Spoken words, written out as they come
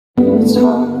It's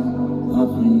hard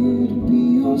for you to be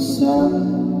yourself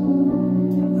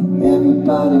when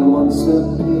everybody wants a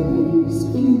piece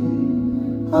of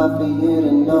you. Hard for you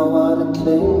to know how to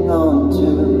cling on to.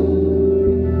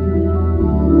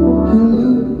 You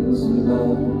lose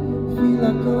love, feel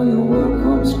like all your world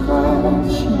comes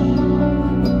crashing.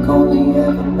 Like only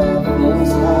ever bad things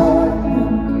happen.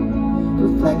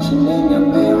 Reflection in your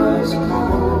mirror's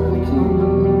cracking.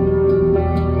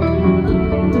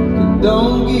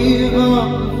 Don't give up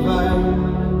the fight.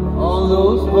 All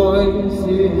those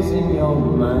voices in your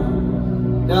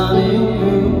mind, darling,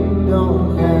 you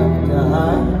don't have to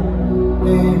hide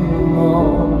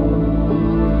anymore.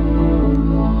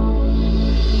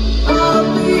 I'll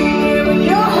be here when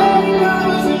your head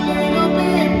goes a little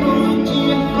bit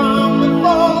broken from the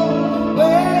fall.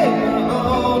 When you're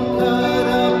all cut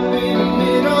up in the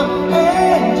middle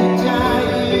and you're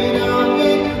tired of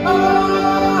it all.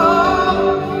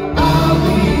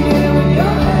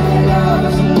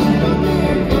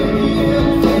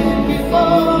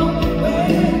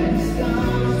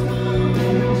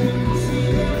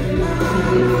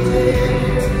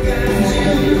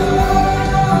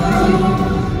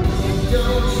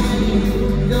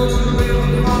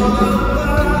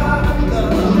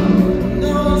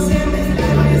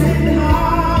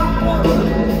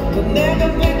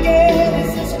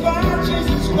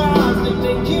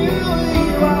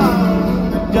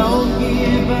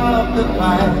 The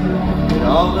fight with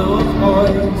all those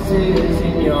voices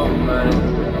in your mind,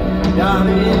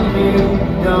 darling, you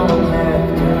don't have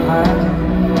to hide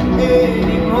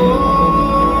anymore.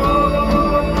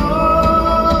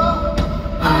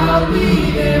 I'll be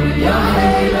there with your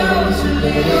halos a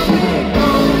little bit.